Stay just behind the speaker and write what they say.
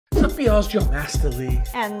y'all, Joe Master Lee.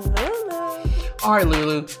 And Lulu. All right,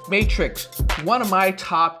 Lulu. Matrix, one of my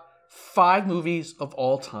top 5 movies of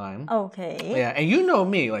all time. Okay. Yeah, and you know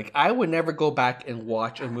me, like I would never go back and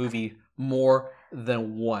watch a movie more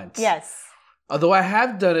than once. Yes. Although I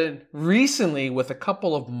have done it recently with a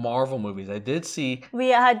couple of Marvel movies. I did see... We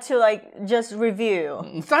had to like just review.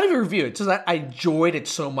 It's not even a review. It's just that I enjoyed it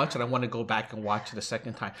so much that I want to go back and watch it a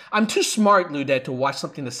second time. I'm too smart, Ludette, to watch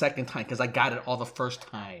something the second time because I got it all the first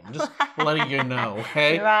time. Just letting you know,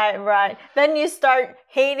 okay? Right. Then you start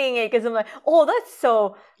hating it because I'm like, oh, that's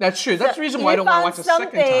so... That's true. That's the reason why I don't want to watch the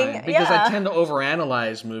second time. Because I tend to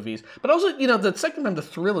overanalyze movies. But also, you know, the second time, the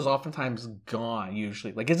thrill is oftentimes gone,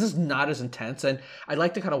 usually. Like, it's just not as intense. And I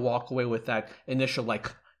like to kind of walk away with that initial,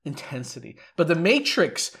 like, intensity. But The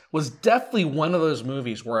Matrix was definitely one of those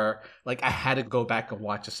movies where, like, I had to go back and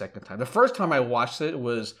watch a second time. The first time I watched it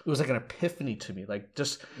was like an epiphany to me. Like,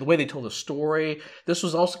 just the way they told the story. This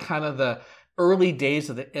was also kind of the early days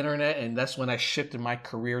of the internet, and that's when I shifted my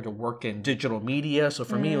career to work in digital media. So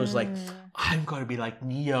for me, it was like, I'm going to be like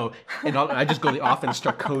Neo, and I just go to the office and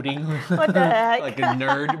start coding. What the heck? Like a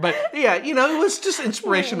nerd. But yeah, you know, it was just an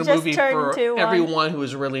inspirational movie for everyone who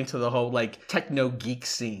was really into the whole like techno geek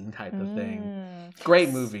scene type of thing. Great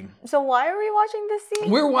movie. So why are we watching this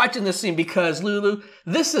scene? We're watching this scene because, Lulu,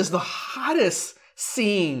 this is the hottest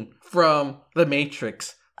scene from The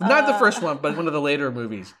Matrix. Not the first one, but one of the later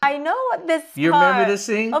movies. I know what this You remember this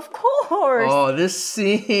scene? Of course. Oh, this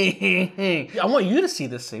scene. I want you to see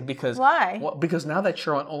this scene because... Why? Well, because now that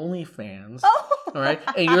you're on OnlyFans, all right,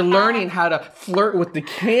 and you're learning how to flirt with the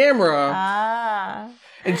camera.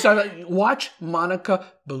 And so watch Monica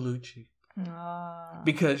Bellucci.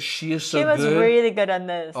 Because she is so good. She was really good on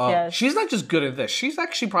this, yes. She's not just good at this. She's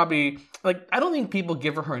actually probably, like, I don't think people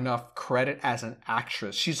give her enough credit as an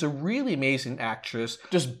actress. She's a really amazing actress.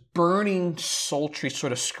 Just burning, sultry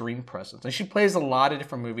sort of screen presence. And she plays a lot of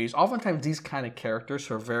different movies. Oftentimes these kind of characters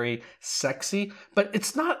are very sexy, but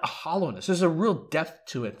it's not a hollowness. There's a real depth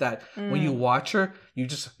to it that when you watch her, you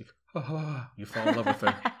just, you fall in love with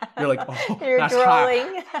her. You're like, oh, that's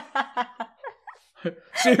drooling. Hot.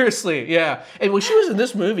 Seriously, yeah. And when she was in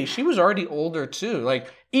this movie, she was already older too.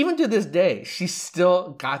 Like, even to this day, she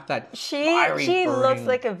still got that fiery She burning. looks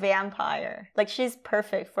like a vampire. Like, she's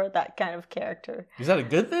perfect for that kind of character. Is that a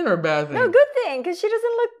good thing or a bad thing? No, good thing, because she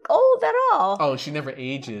doesn't look old at all. Oh, she never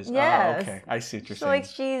ages. Yes. Oh, okay. I see what you're saying. Like,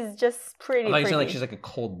 she's just pretty. Like, like she's like a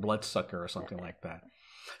cold bloodsucker or something like that.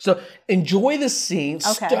 So enjoy the scene,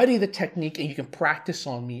 study the technique, and you can practice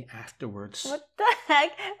on me afterwards. What the heck?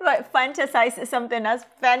 Like, fantasize something else.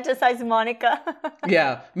 Fantasize Monica.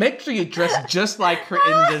 Yeah. Make sure you dress just like her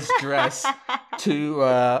in this dress to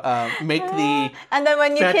make the and then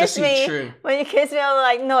when you kiss me, true. When you kiss me, I'm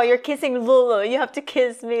like, no, you're kissing Lulu. You have to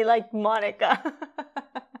kiss me like Monica.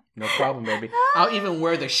 No problem, baby. I'll even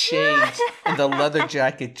wear the shades and the leather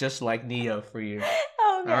jacket just like Neo for you.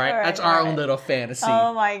 Okay, all right? That's our own little fantasy.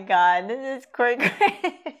 Oh my God, this is great. All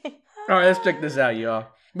right, let's check this out, y'all.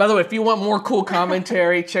 By the way, if you want more cool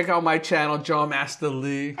commentary, check out my channel, Joe Master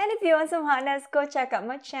Lee. And if you want some hotness, go check out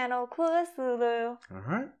my channel, Coolest Lulu. All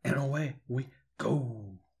right, and away we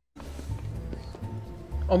go.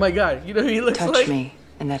 Oh my God, you know who he looks like? Touch me,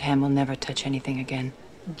 and that hand will never touch anything again.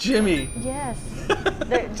 Jimmy. Yes.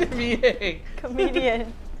 Jimmy Yang.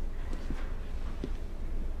 Comedian.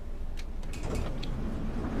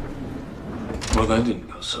 Well, that didn't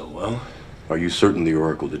go so well. Are you certain the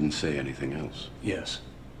Oracle didn't say anything else? Yes.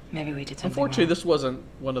 Maybe we did something Unfortunately, wrong. this wasn't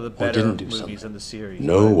one of the better movies in the series.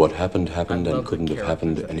 No, what happened happened and couldn't have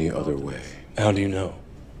happened any other way. How do you know?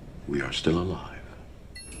 We are still alive.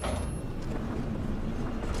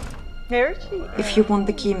 There she is. If you want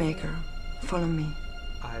the keymaker, follow me.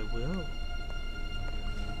 I will.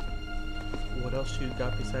 What else you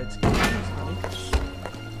got besides keys, honey?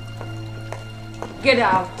 Get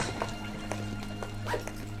out.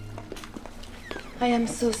 I am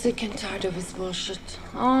so sick and tired of his bullshit.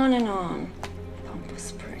 On and on.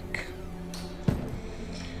 Pompous prick.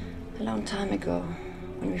 A long time ago,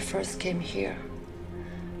 when we first came here,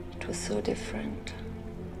 it was so different.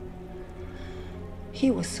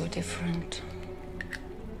 He was so different.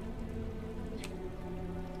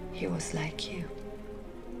 He was like you.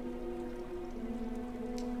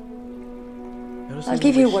 I'll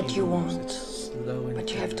give you what you want,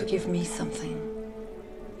 but you have to give me something.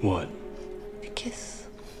 What? A kiss.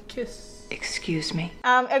 Kiss. Excuse me.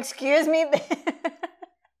 Excuse me.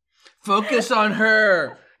 Focus on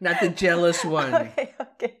her, not the jealous one.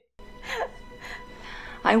 Okay.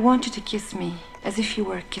 I want you to kiss me as if you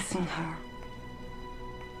were kissing her.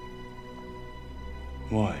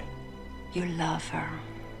 Why? You love her.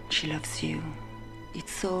 She loves you.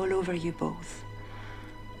 It's all over you both.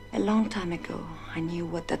 A long time ago, I knew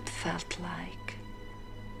what that felt like.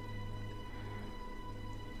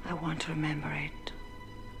 I want to remember it.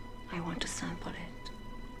 I want to sample it.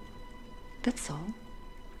 That's all.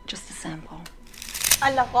 Just a sample.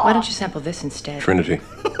 Why don't you sample this instead? Trinity.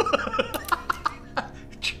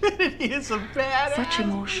 Trinity is a badass. Such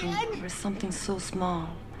emotion for something so small.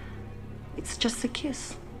 It's just a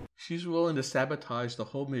kiss. She's willing to sabotage the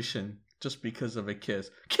whole mission just because of a kiss.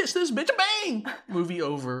 Kiss this bitch, bang! Movie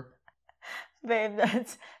over. Babe,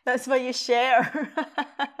 that's what you share.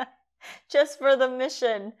 Just for the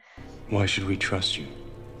mission. Why should we trust you?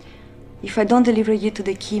 If I don't deliver you to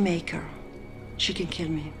the keymaker, she can kill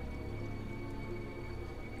me.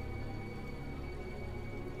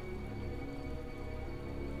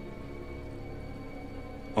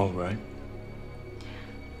 All right.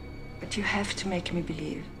 But you have to make me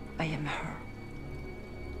believe I am her.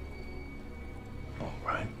 All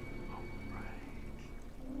right.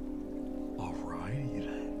 Alrighty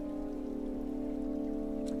then.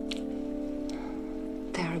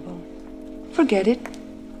 Terrible. Forget it.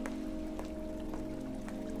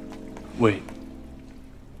 Wait.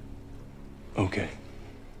 Okay.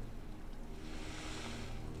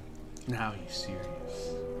 Now he's serious.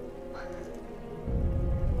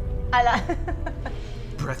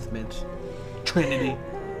 Breath mint. Trinity.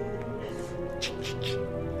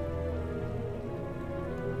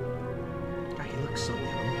 God, he looks so young.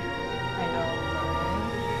 I know.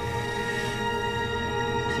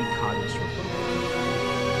 He caught us for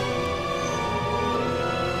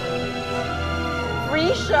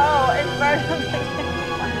Free show in front of it.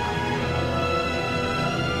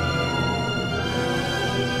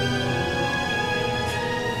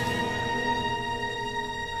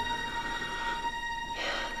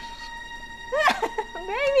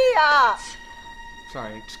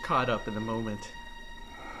 Sorry, just caught up in the moment.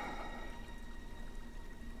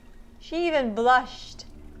 She even blushed.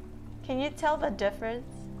 Can you tell the difference?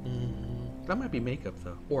 Mm-hmm. That might be makeup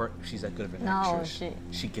though, or she's that good of an actress.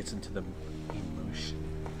 She gets into the emotion.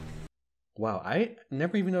 Wow, I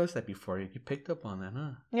never even noticed that before. You picked up on that,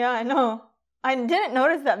 huh? Yeah, I know. I didn't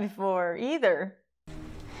notice that before either.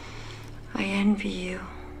 I envy you,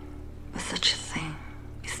 but such a thing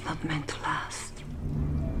is not meant to last.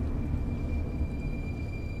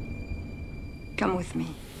 Come with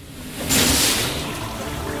me.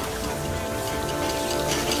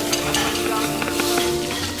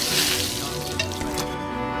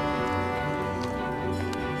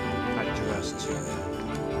 I dressed too.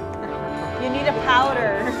 You need a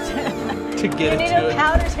powder to get into it. You need a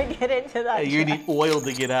powder to get into that. You need oil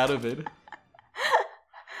to get out of it.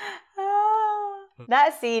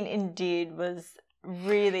 That scene indeed was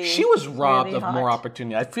really. She was robbed really of more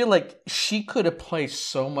opportunity. I feel like she could have played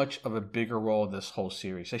so much of a bigger role in this whole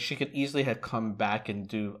series. Like she could easily have come back and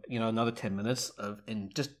do, another 10 minutes of,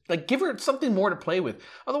 and just like give her something more to play with.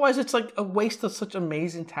 Otherwise, it's like a waste of such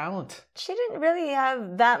amazing talent. She didn't really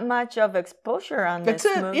have that much of exposure on this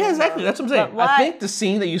movie. Yeah, exactly. That's what I'm saying. I think the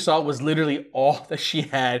scene that you saw was literally all that she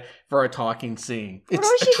had for a talking scene. It's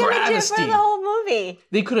what was she a travesty. Gonna do for the whole movie?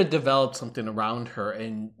 They could have developed something around her,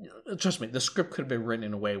 and trust me, the script could have been written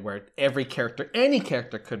in a way where every character, any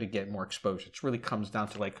character, could get more exposure. It really comes down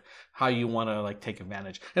to like how you want to like take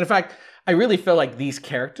advantage. And in fact, I really feel like these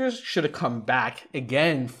characters should have come back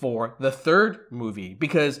again for the third movie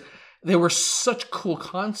because they were such cool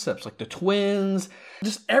concepts, like the twins,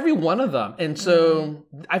 just every one of them. And so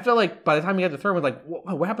I feel like by the time you get the third one, like,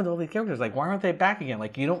 what happened to all these characters? Like, why aren't they back again?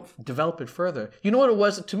 Like, you don't develop it further. You know what it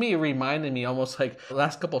was? To me, it reminded me almost like the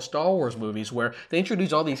last couple of Star Wars movies where they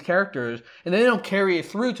introduce all these characters and they don't carry it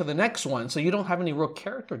through to the next one. So you don't have any real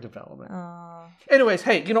character development. Anyways,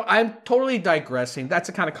 hey, I'm totally digressing. That's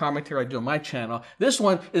the kind of commentary I do on my channel. This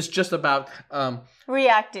one is just about...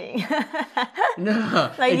 reacting.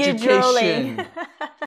 No, like education.